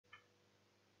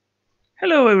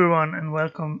Hello everyone and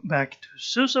welcome back to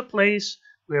Susa Plays,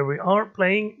 where we are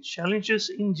playing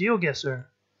challenges in GeoGuessr.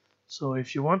 So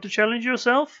if you want to challenge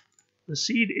yourself, the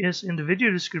seed is in the video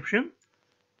description,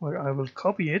 where I will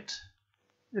copy it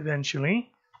eventually.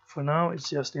 For now it's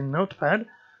just in Notepad,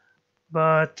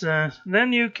 but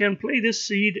then you can play this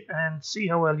seed and see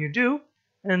how well you do,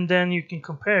 and then you can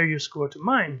compare your score to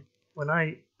mine when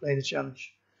I play the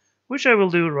challenge, which I will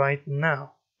do right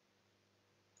now.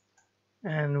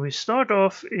 And we start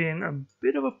off in a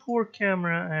bit of a poor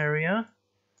camera area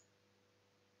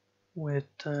with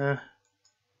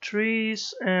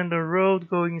trees and a road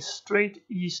going straight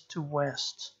east to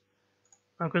west.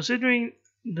 Now, considering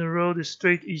the road is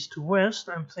straight east to west,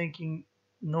 I'm thinking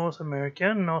North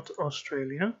America, not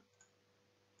Australia.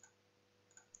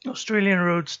 Australian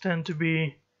roads tend to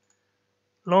be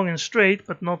long and straight,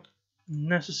 but not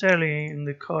necessarily in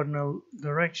the cardinal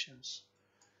directions.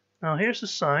 Now here's a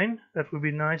sign that would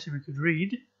be nice if we could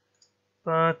read,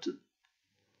 but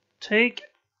take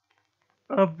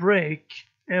a break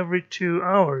every 2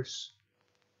 hours.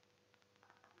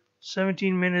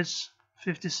 17 minutes,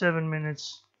 57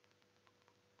 minutes.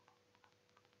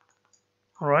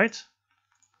 Alright.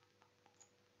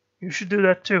 You should do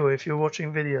that too if you're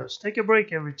watching videos. Take a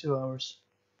break every 2 hours.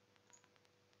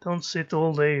 Don't sit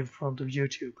all day in front of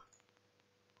YouTube.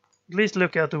 At least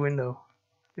look out the window.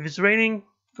 If it's raining,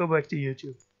 go back to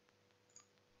YouTube.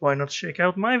 Why not check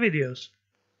out my videos?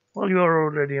 Well, you are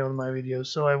already on my videos,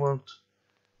 so I won't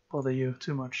bother you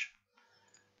too much.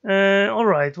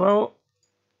 Alright, well,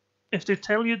 if they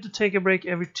tell you to take a break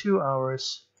every 2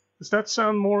 hours, does that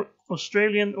sound more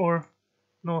Australian or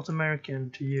North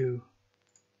American to you?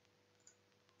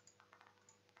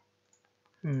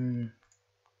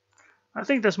 I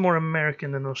think that's more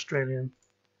American than Australian.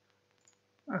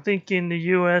 I think in the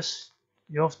US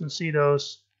you often see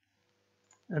those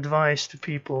advice to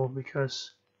people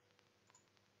because,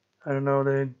 I don't know,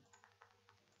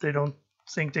 they don't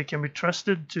think they can be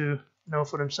trusted to know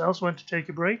for themselves when to take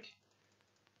a break,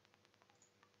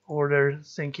 or they're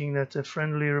thinking that a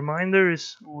friendly reminder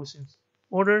is always in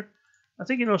order. I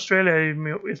think in Australia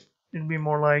it'd be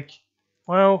more like,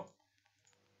 well,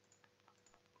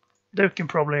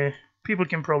 people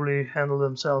can probably handle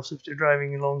themselves if they're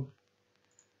driving along.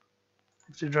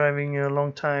 If they're driving a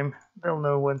long time, they'll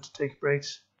know when to take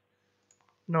breaks.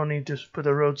 No need to put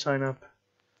a road sign up.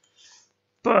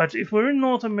 But if we're in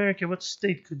North America, what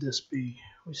state could this be?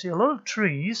 We see a lot of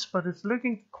trees, but it's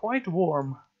looking quite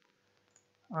warm.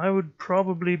 I would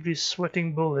probably be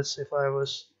sweating bullets if I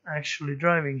was actually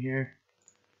driving here.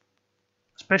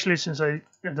 Especially since I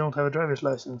don't have a driver's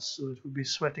license, so it would be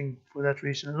sweating for that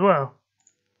reason as well.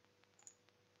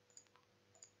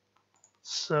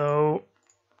 So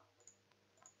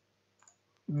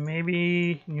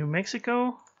maybe New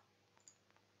Mexico,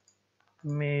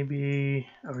 maybe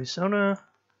Arizona,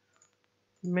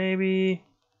 maybe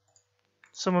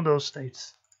some of those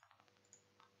states.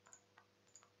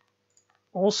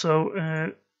 Also,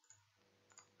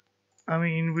 I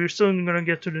mean, we're soon gonna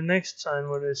get to the next sign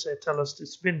where they say, tell us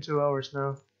it's been 2 hours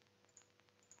now.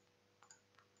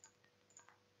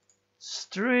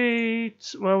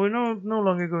 Straight, well, we're no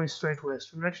longer going straight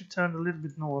west. We've actually turned a little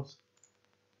bit north.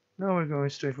 Now we're going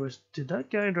straight west. Did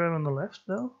that guy drive on the left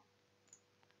though?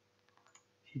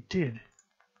 He did.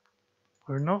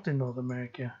 We're not in North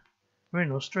America. We're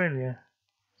in Australia.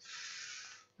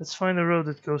 Let's find a road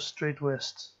that goes straight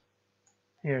west.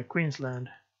 Here, Queensland.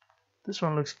 This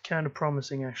one looks kind of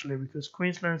promising actually, because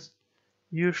Queensland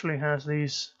usually has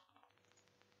these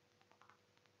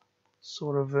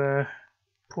sort of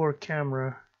poor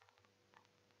camera.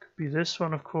 Could be this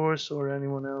one, of course, or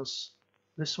anyone else.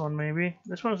 This one maybe.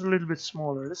 This one's a little bit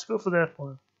smaller. Let's go for that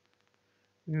one.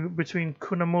 Between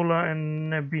Cunnamulla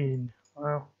and Nabeen.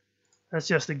 Well, that's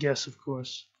just a guess, of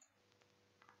course.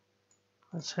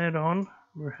 Let's head on.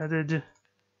 We're headed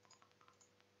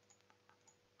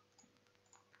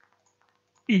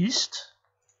east.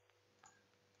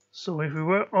 So if we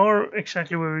are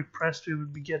exactly where we pressed, we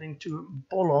would be getting to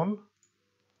Bolon.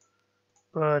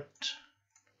 But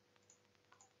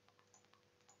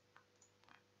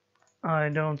I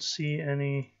don't see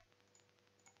any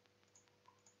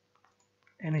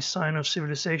sign of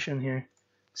civilization here,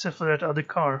 except for that other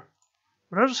car.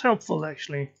 But that was helpful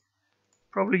actually.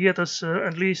 Probably get us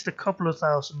at least a couple of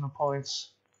thousand points.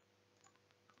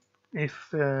 If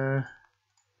that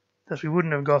we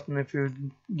wouldn't have gotten if you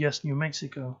guessed New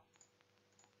Mexico.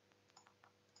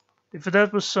 If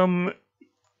that was some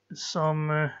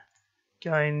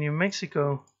guy in New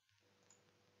Mexico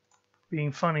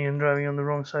being funny and driving on the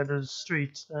wrong side of the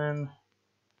street, then,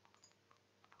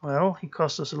 well, he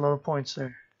cost us a lot of points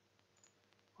there.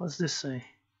 What's this say?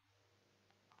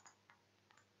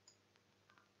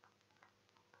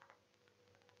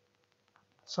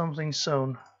 Something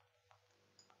sown.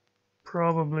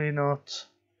 Probably not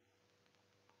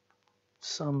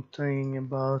something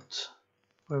about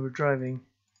where we're driving.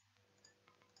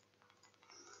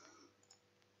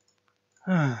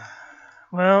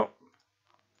 Well,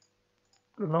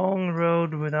 long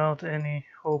road without any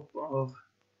hope of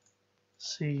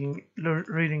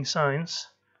reading signs.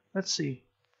 Let's see.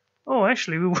 Oh,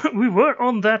 actually, we were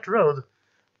on that road,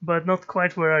 but not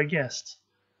quite where I guessed.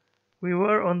 We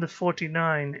were on the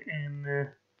 49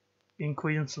 in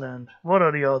Queensland. What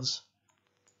are the odds?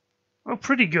 Oh,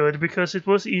 pretty good, because it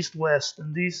was east-west,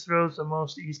 and these roads are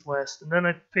most east-west. And then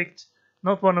I picked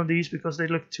not one of these because they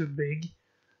looked too big,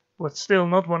 but still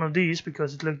not one of these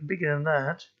because it looked bigger than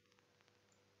that.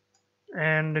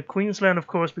 And Queensland, of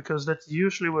course, because that's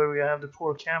usually where we have the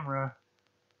poor camera.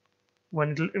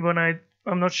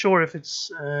 I'm not sure if it's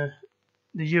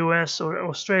the US or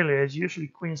Australia. It's usually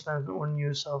Queensland or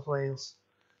New South Wales,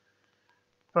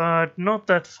 but not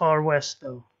that far west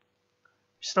though.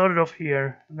 We started off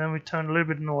here, and then we turned a little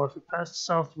bit north. We passed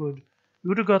Southwood. We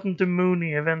would have gotten to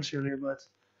Mooney eventually, but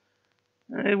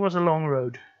it was a long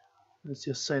road. Let's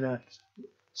just say that.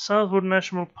 Southwood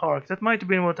National Park. That might have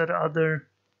been what that other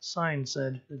sign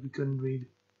said that we couldn't read.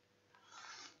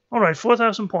 Alright,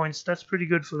 4,000 points. That's pretty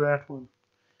good for that one.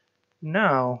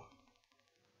 Now,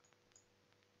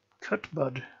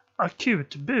 Cutbud.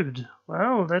 Acute bud.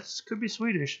 Well, that could be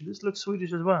Swedish. This looks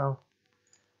Swedish as well.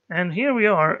 And here we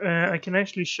are. I can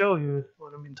actually show you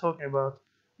what I've been talking about.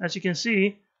 As you can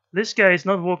see, this guy is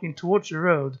not walking towards the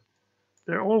road.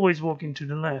 They're always walking to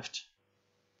the left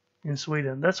in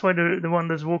Sweden. That's why the one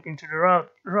that's walking to the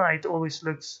right always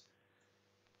looks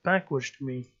backwards to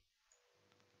me.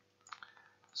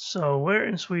 So, where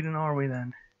in Sweden are we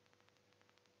then?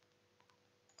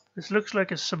 This looks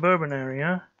like a suburban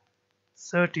area.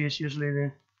 30 is usually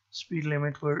the speed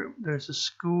limit where there's a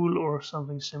school or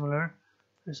something similar.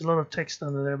 There's a lot of text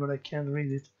under there, but I can't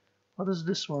read it. What does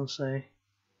this one say?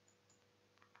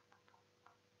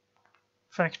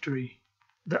 Factory.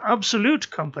 The Absolute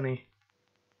Company.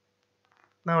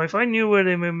 Now, if I knew where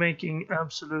they were making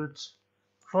Absolute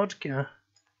vodka,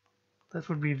 that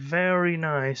would be very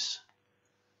nice.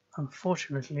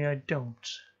 Unfortunately, I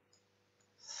don't.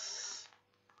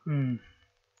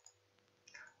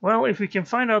 Well, if we can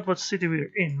find out what city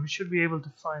we're in, we should be able to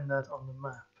find that on the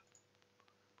map.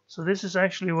 So this is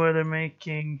actually where they're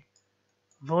making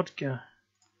vodka,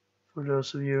 for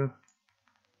those of you.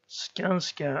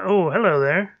 Skanska. Oh, hello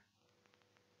there.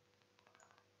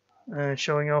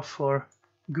 Showing off for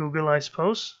Google, I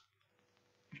suppose.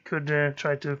 You could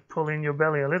try to pull in your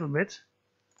belly a little bit.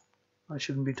 I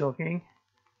shouldn't be talking.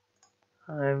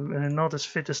 I'm not as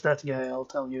fit as that guy, I'll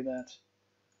tell you that.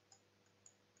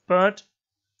 But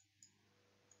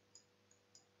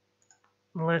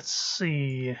let's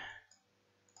see.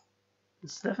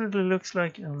 This definitely looks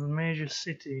like a major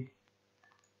city.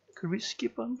 Could we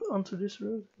skip onto this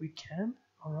road? We can.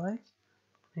 Alright.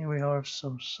 Here we have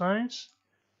some signs.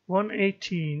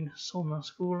 118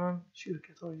 Solnaskolan,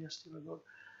 Kyrkatorget, Gästelagård.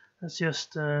 That's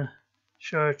just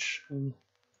church and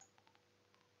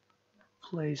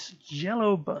place.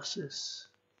 Yellow buses.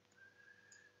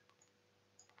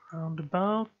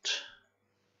 Roundabout.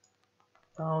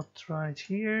 About right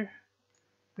here.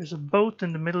 There's a boat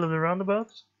in the middle of the roundabout.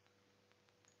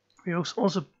 We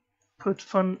also put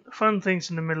fun things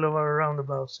in the middle of our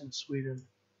roundabouts in Sweden.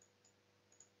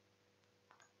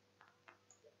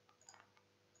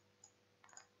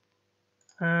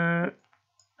 Uh,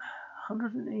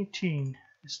 118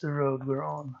 is the road we're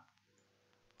on.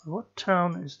 What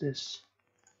town is this?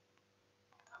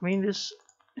 I mean, this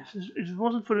if it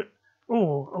wasn't for the...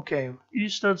 Oh, okay.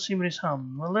 Ystad,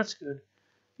 Simrishamn. Well, that's good.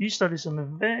 Ystad is on the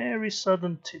very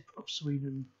southern tip of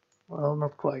Sweden. Well,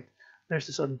 not quite. There's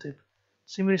the southern tip.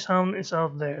 Simrishamn is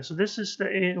out there. So this is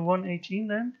the 118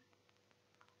 then?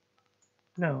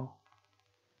 No.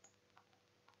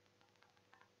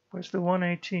 Where's the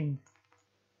 118?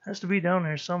 Has to be down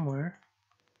here somewhere.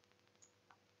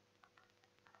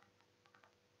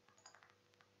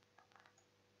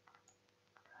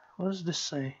 What does this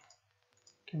say?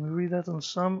 Can we read that on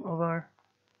some of our...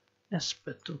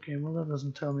 Espet, okay, well that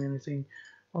doesn't tell me anything.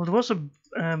 Well, there was a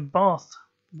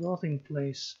bathing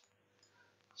place.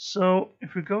 So,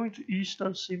 if we're going to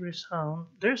Ystad, Simrishamn,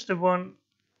 there's the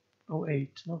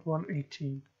 108, not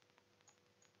 118.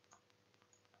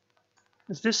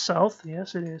 Is this south?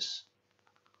 Yes, it is.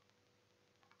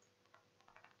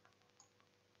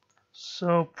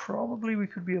 So, probably we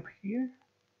could be up here.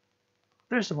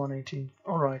 There's the 118,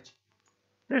 alright.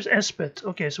 There's Espet,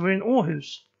 okay, so we're in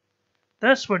Aarhus.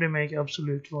 That's where they make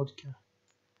Absolute vodka.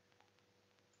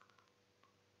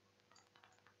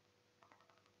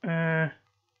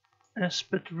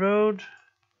 Espet Road.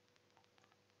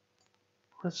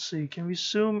 Let's see, can we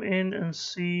zoom in and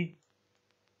see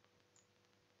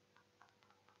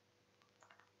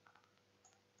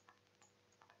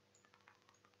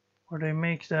where they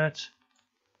make that?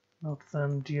 Not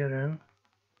Van Dieren.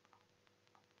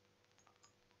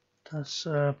 That's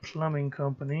a plumbing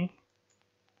company.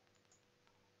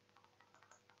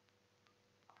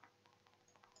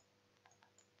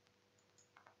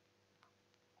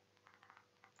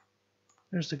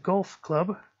 There's the golf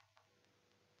club.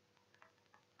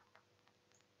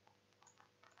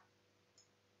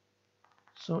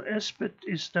 So Espet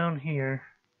is down here.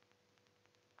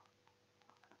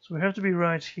 So we have to be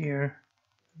right here.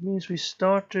 It means we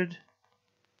started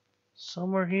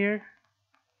somewhere here.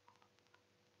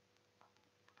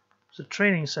 It's a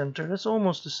training center. That's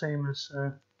almost the same as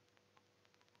a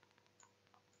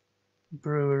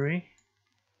brewery.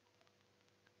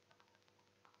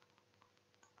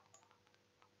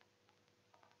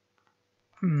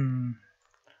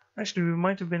 Actually, we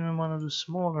might have been in one of the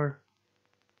smaller.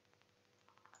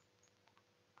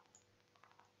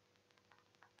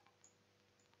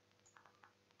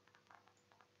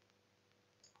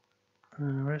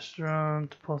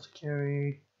 Restaurant,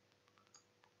 apothecary.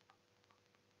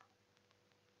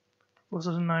 Was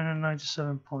it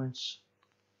 997 points?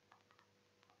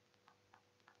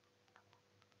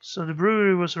 So the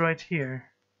brewery was right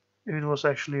here, if it was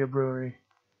actually a brewery.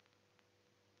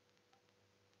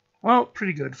 Well,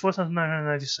 pretty good,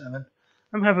 4,997.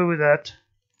 I'm happy with that.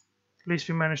 At least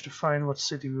we managed to find what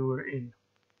city we were in.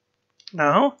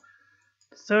 Now,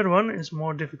 the third one is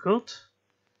more difficult.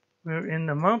 We're in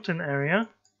a mountain area.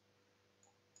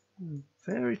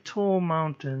 Very tall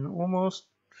mountain, almost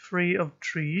free of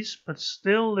trees, but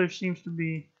still there seems to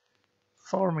be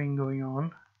farming going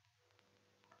on.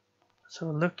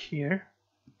 So look here.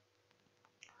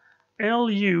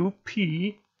 LUP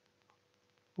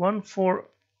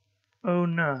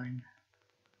 1409.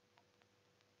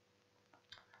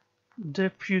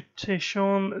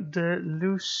 Deputation de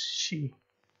Lucie.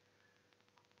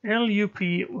 LUP,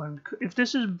 if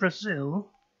this is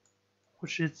Brazil,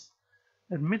 which it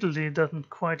admittedly doesn't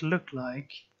quite look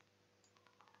like,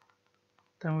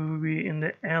 then we will be in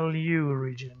the LU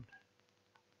region.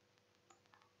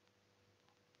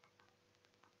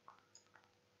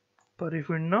 But if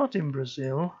we're not in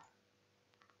Brazil,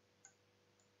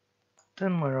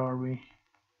 then where are we?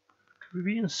 Could we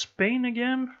be in Spain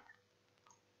again?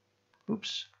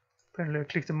 Oops, apparently I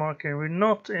clicked the marker. We're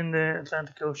not in the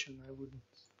Atlantic Ocean, I wouldn't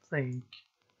think.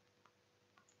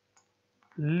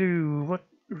 Lu, what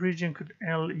region could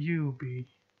LU be?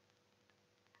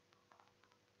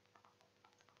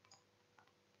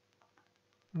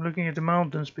 I'm looking at the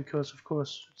mountains because, of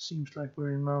course, it seems like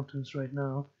we're in mountains right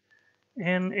now.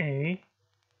 NA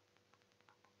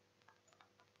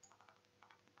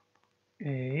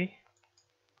A.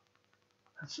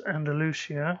 That's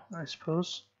Andalusia, I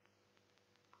suppose.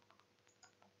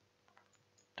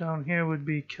 Down here would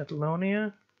be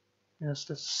Catalonia. Yes,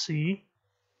 that's C.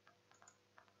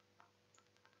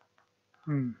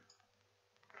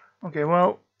 Okay,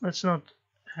 well, let's not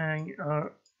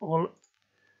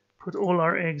put all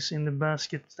our eggs in the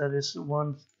basket that is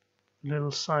one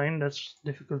little sign that's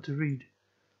difficult to read.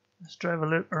 Let's drive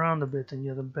around a bit and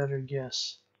get a better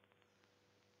guess.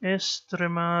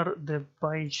 Estremar de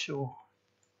Baixo.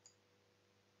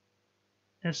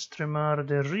 Estremar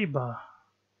de Riba.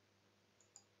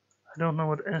 I don't know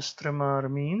what Estremar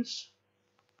means.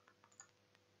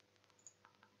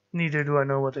 Neither do I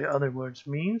know what the other words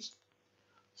means.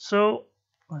 So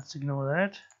let's ignore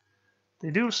that.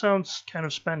 They do sound kind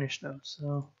of Spanish though,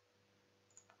 so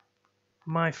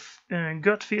my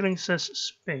gut feeling says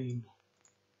Spain.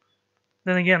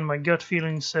 Then again, my gut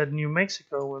feeling said New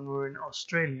Mexico when we were in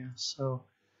Australia, so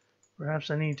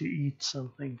perhaps I need to eat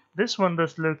something. This one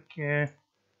does look...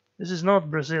 this is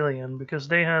not Brazilian, because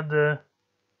they had the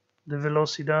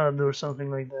Velocidad or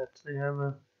something like that. They have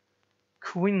a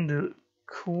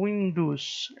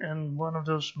Quindus and one of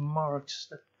those marks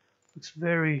that looks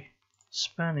very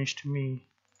Spanish to me.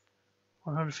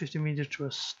 150 meters to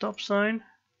a stop sign.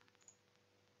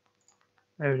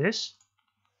 There it is.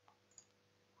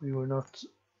 We were not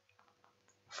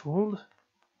fooled.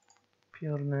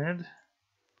 Piorned.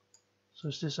 So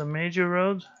is this a major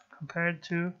road compared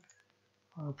to?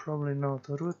 Probably not.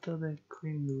 Ruta de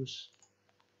Quindus.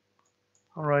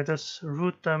 Alright, that's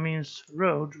ruta means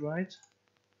road, right?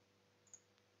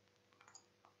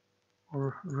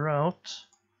 Or route.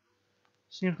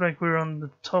 Seems like we're on the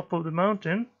top of the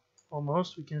mountain.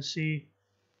 Almost. We can see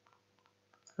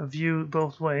a view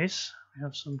both ways. We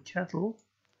have some cattle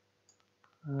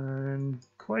and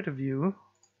quite a view.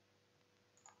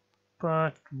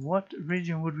 But what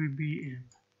region would we be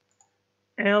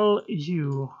in?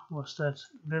 LU was that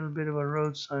little bit of a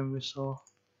road sign we saw.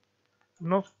 I'm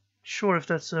not sure if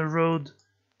that's a road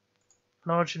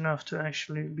large enough to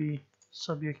actually be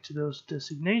subject to those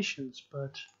designations,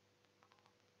 but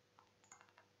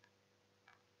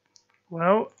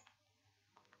well,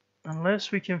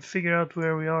 unless we can figure out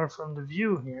where we are from the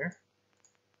view here,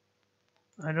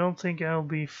 I don't think I'll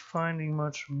be finding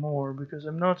much more, because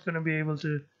I'm not going to be able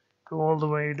to go all the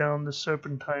way down the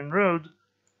Serpentine Road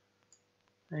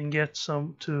and get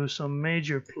to some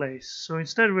major place. So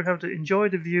instead we'll have to enjoy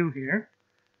the view here.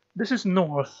 This is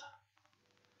north.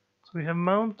 So we have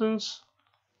mountains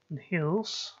and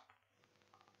hills.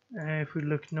 And if we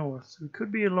look north, we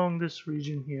could be along this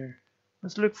region here.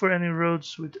 Let's look for any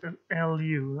roads with an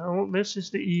LU. Now, this is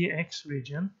the EX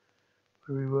region,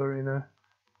 where we were in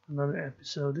another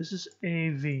episode. This is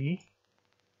AV.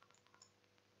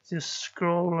 Just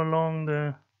scroll along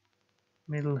the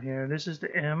middle here. This is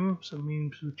the M, so it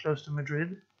means we're close to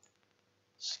Madrid.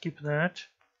 Skip that.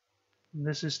 And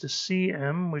this is the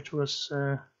CM, which was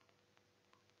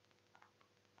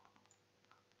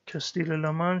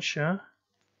Castilla-La Mancha.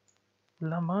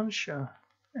 La Mancha,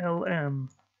 LM.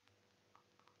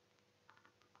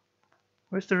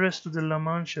 Where's the rest of the La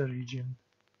Mancha region?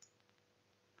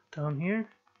 Down here?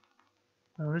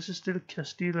 No, this is still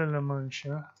Castilla-La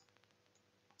Mancha.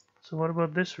 So what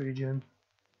about this region?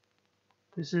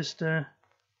 This is the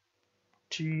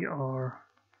GR.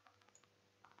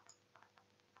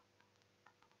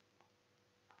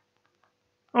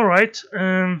 Alright,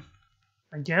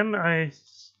 again I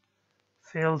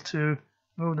failed to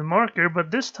move the marker, but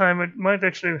this time it might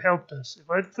actually have helped us. If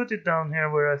I'd put it down here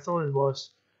where I thought it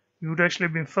was, we would actually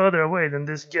have been further away than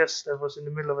this guess that was in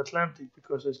the middle of Atlantic,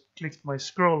 because I clicked my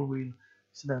scroll wheel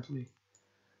accidentally.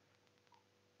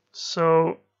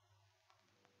 So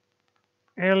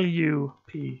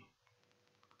LUP.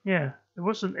 Yeah, it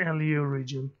was an LU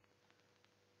region.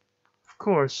 Of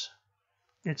course,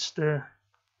 it's the...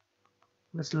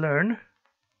 Let's learn.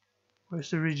 Where's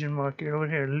the region marker? Over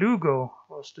here. Lugo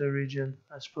was the region,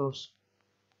 I suppose.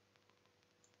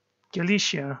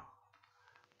 Galicia.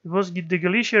 It was the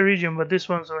Galicia region, but these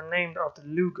ones are named after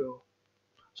Lugo.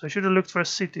 So I should have looked for a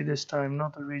city this time,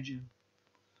 not a region.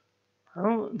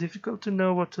 Oh, difficult to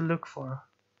know what to look for.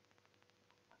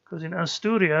 Because in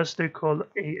Asturias they're called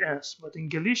AS, but in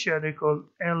Galicia they're called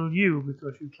LU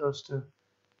because you're close to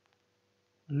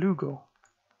Lugo.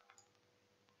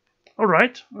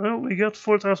 Alright, well, we got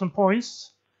 4,000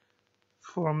 points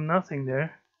from nothing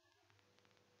there.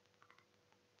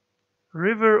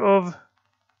 River of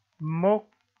Moknia.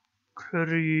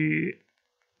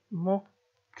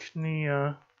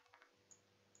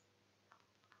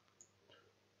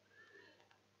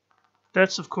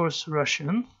 That's of course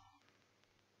Russian.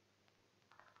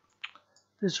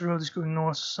 This road is going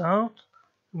north-south.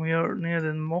 We are near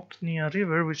the Moknia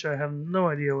River, which I have no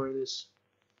idea where it is.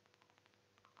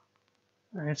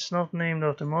 And it's not named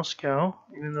after Moscow,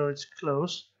 even though it's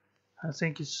close. I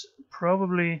think it's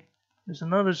probably... There's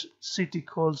another city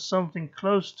called something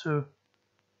close to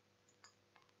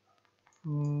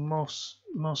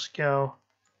Moscow,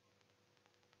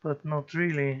 but not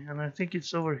really. And I think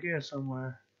it's over here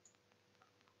somewhere.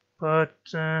 But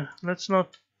let's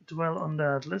not dwell on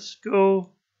that. Let's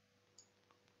go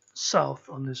south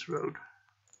on this road.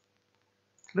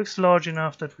 It looks large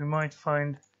enough that we might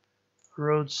find a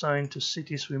road sign to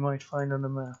cities we might find on the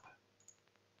map.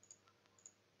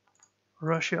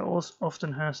 Russia also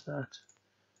often has that,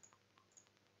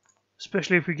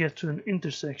 especially if we get to an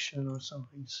intersection or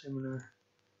something similar.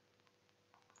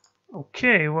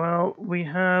 Okay, well, we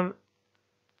have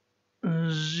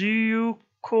Zhukovo.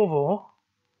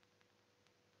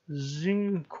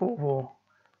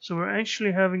 So we're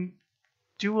actually having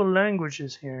dual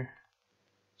languages here.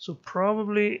 So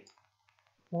probably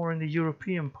more in the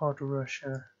European part of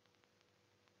Russia.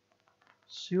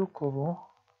 Zhukovo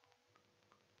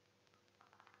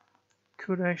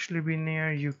could actually be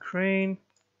near Ukraine.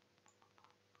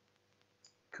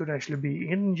 Could actually be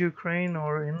in Ukraine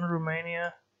or in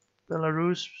Romania.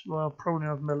 Belarus, well, probably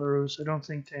not Belarus. I don't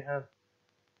think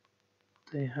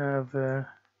they have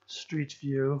street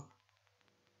view.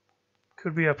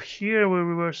 Could be up here where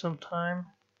we were sometime.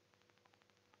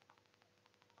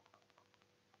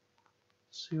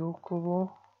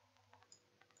 Zhukovo.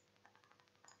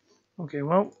 Okay,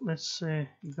 well, let's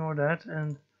ignore that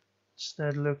and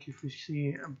instead look if we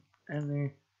see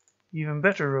any even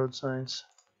better road signs.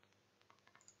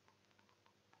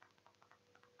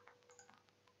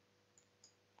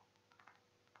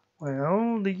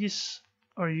 Well, these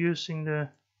are using the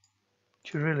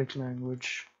Cyrillic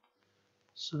language.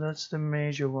 So that's the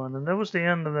major one. And that was the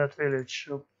end of that village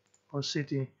or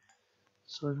city.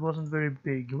 So it wasn't very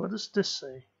big. What does this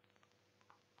say?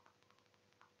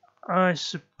 I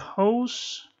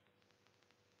suppose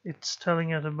it's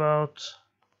telling us about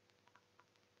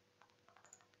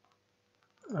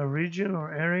a region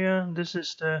or area. This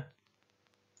is that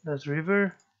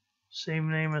river,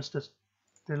 same name as the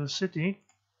little city.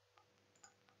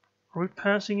 Are we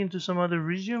passing into some other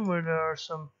region where there are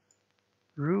some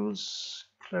rules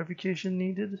clarification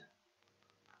needed?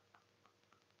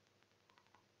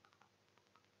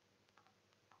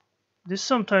 This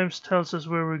sometimes tells us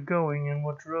where we're going and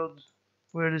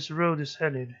where this road is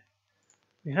headed.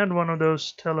 We had one of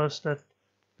those tell us that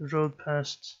the road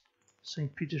passed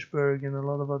St. Petersburg and a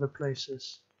lot of other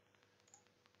places.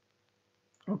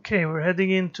 Okay, we're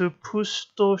heading into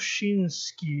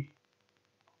Pustoshinsky.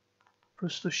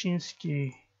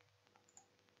 Pustoshinsky.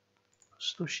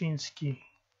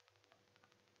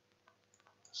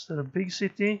 Is that a big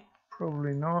city?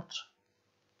 Probably not.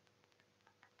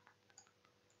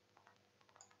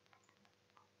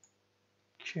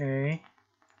 Okay.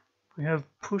 We have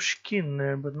Pushkin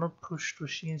there, but not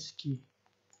Pustoshinsky.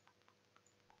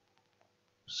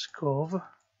 Pskov.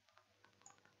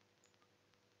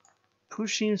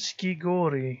 Pushinsky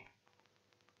Gori.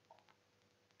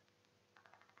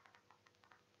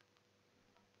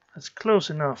 That's close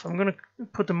enough. I'm gonna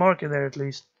put the marker there at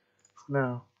least for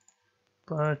now.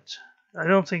 But I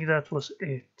don't think that was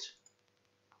it.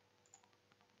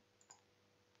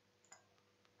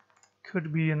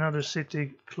 Could be another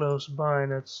city close by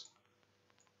that's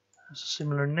has a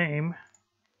similar name.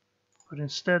 But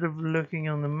instead of looking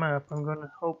on the map, I'm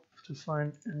gonna hope to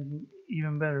find an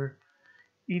even better.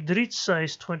 Idritsa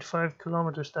is 25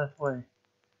 kilometers that way.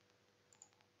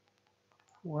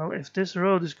 Well, if this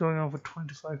road is going on for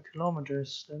 25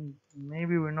 kilometers, then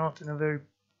maybe we're not in a very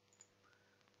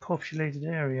populated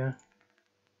area.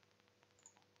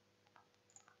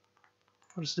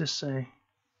 What does this say?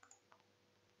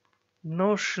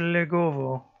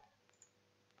 Noshlegovo.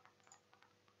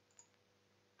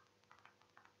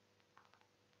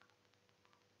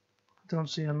 Don't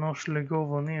see a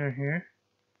Noshlegovo near here.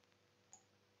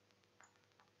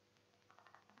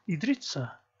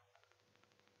 Idritsa.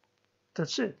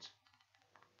 That's it.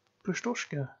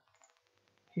 Pustoshka.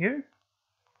 Here?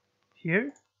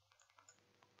 Here?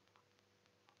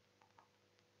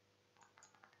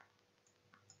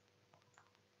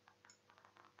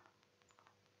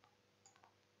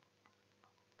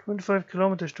 "25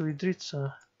 kilometers to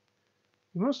Idritsa.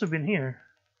 You must have been here."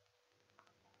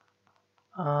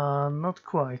 Not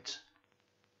quite.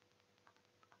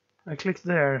 I clicked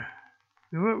there.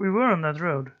 We were on that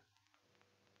road.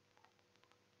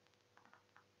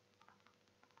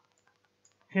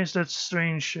 Here's that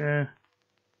strange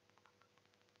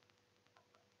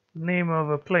name of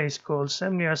a place called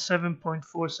Semlia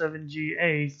 7.47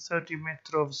 GA 30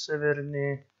 Metrov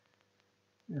Severne.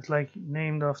 It's like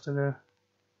named after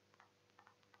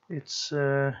its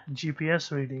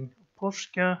GPS reading.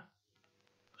 Poshka,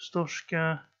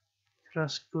 Stoshka,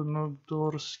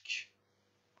 Krasnodorsk.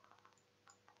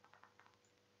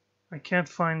 I can't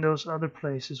find those other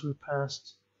places we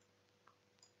passed.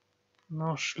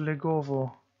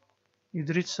 Noshlegovo.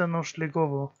 Idritsa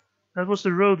Noshlegovo. That was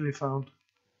the road we found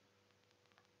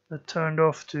that turned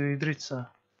off to Idritsa.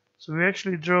 So we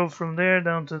actually drove from there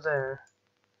down to there.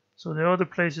 So the other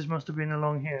places must have been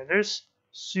along here. There's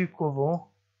Sukovo.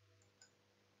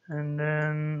 And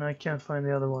then I can't find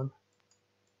the other one.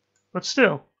 But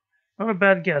still, not a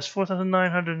bad guess.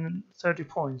 4,930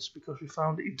 points because we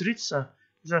found Idritsa,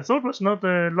 which I thought was not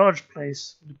a large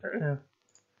place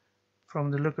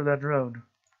from the look of that road.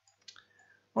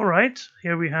 Alright,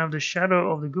 here we have the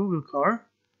shadow of the Google car,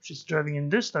 which is driving in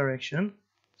this direction.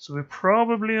 So we're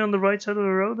probably on the right side of the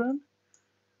road then.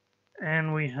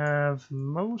 And we have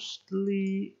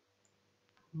mostly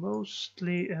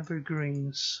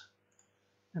evergreens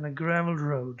and a gravel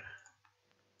road.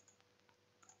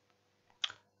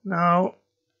 Now,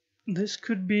 this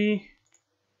could be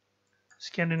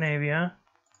Scandinavia.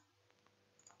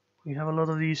 We have a lot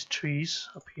of these trees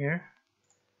up here.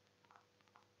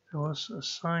 There was a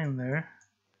sign there.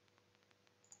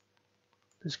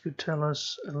 This could tell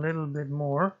us a little bit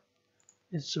more.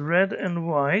 It's red and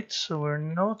white, so we're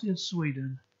not in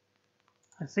Sweden.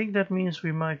 I think that means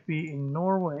we might be in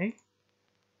Norway.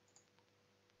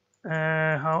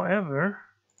 However,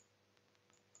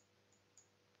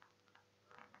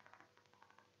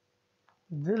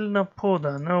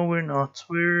 Vilnapoda, no we're not.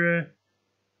 We're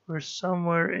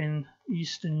somewhere in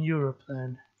Eastern Europe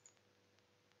then.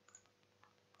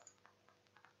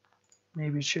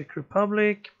 Maybe Czech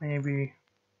Republic, maybe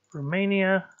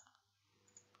Romania.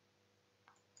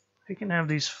 We can have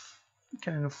these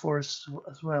kind of forests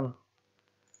as well,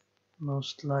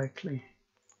 most likely.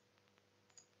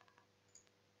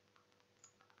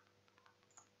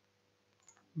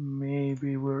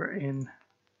 Maybe we're in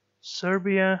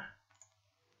Serbia,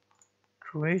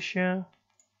 Croatia,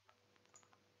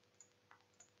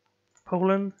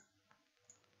 Poland.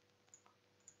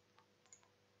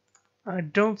 I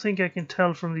don't think I can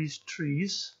tell from these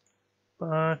trees,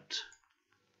 but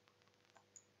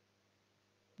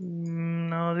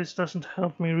no, this doesn't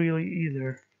help me really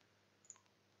either.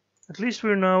 At least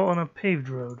we're now on a paved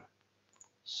road,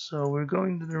 so we're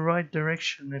going to the right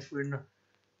direction if we're not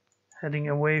heading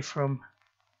away from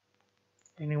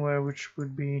anywhere which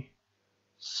would be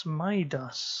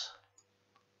Smidas.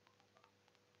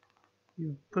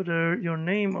 You put your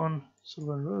name on sort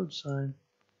of a road sign.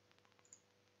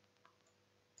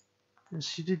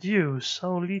 Yes, you did you,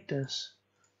 Saulites.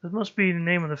 That must be the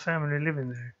name of the family living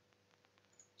there.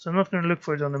 So I'm not going to look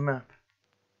for it on the map.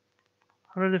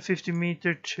 150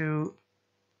 meters to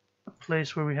a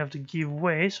place where we have to give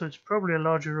way, so it's probably a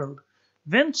larger road.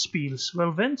 Ventspils.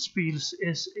 Well, Ventspils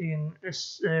is in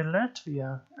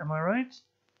Latvia. Am I right?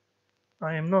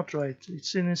 I am not right.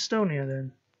 It's in Estonia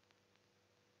then.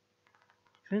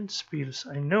 Ventspils.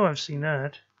 I know I've seen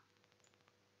that.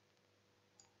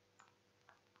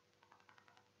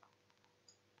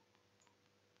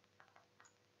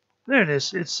 There it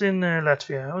is. It's in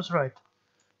Latvia. I was right.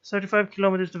 35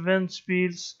 kilometers to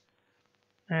Ventspils.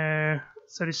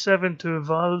 37 to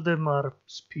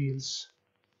Valdemarspils.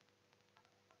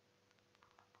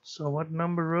 So what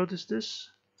number road is this?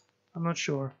 I'm not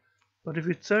sure. But if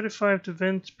it's 35 to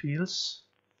Ventspils,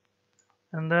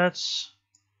 and that's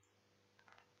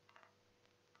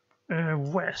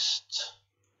west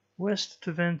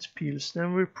to Ventspils,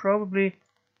 then we're probably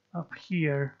up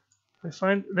here. I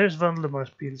find there's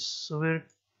Valdemarspils, so we're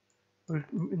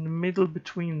in the middle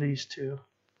between these two.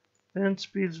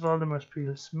 Ventspils,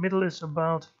 Valdemarspils. Middle is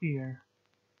about here.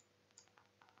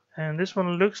 And this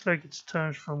one looks like it's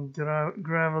turned from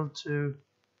gravel to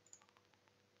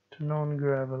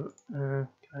non-gravel. Can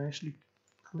I actually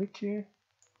click here?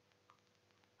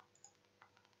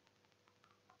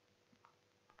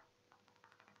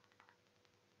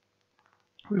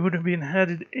 We would have been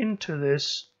headed into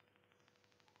this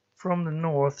from the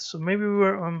north, so maybe we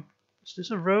were on... Is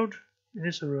this a road? It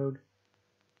is a road.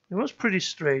 It was pretty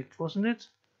straight, wasn't it?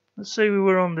 Let's say we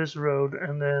were on this road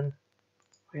and then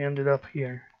we ended up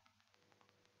here.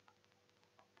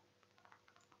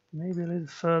 Maybe a little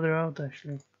further out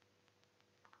actually.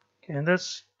 Okay, and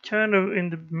that's kind of in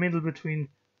the middle between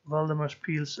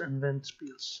Valdemarspils and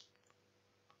Ventspils.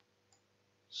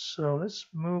 So let's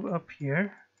move up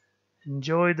here.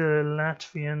 Enjoy the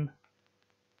Latvian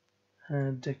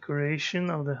decoration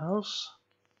of the house.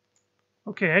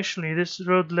 Okay, actually this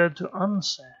road led to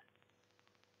Anse.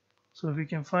 So if we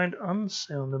can find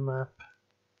Anse on the map.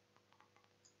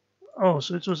 Oh,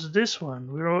 so it was this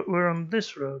one. We're on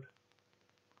this road.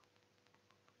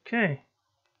 Okay.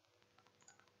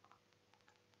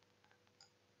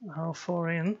 How far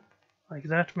in? Like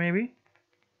that maybe?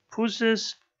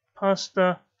 Pusses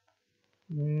pasta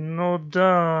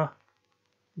Nodaja.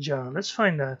 Let's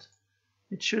find that.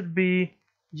 It should be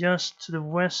just to the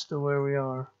west of where we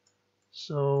are.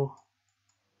 So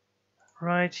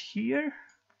right here.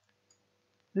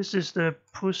 This is the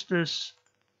Pustes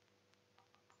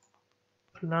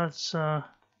Plaza.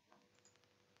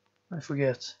 I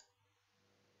forget.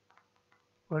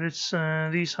 But it's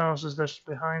these houses that's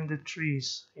behind the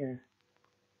trees here,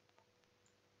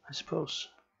 I suppose.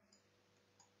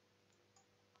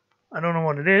 I don't know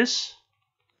what it is.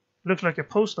 Looks like a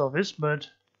post office, but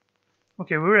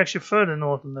okay, we were actually further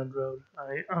north on that road.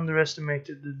 I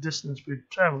underestimated the distance we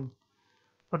traveled.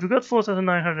 But we got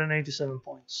 4,987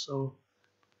 points, so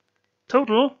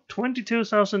total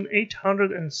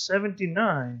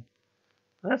 22,879.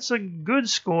 That's a good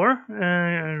score,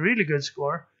 a really good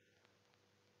score.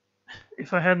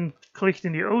 If I hadn't clicked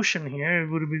in the ocean here, it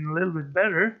would have been a little bit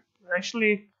better.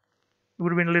 Actually, it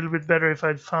would have been a little bit better if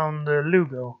I'd found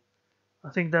Lugo. I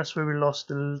think that's where we lost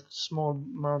the small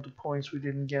amount of points we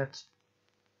didn't get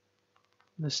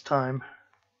this time.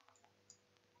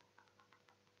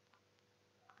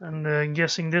 And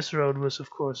guessing this road was, of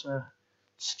course, a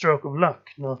stroke of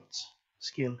luck, not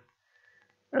skill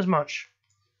as much.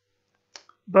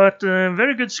 But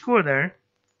very good score there.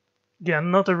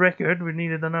 Again, not a record. We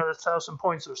needed another 1,000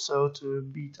 points or so to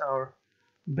beat our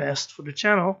best for the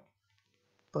channel.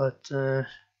 But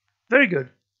very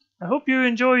good. I hope you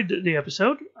enjoyed the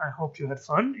episode. I hope you had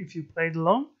fun if you played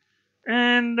along.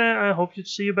 And I hope to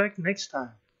see you back next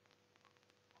time.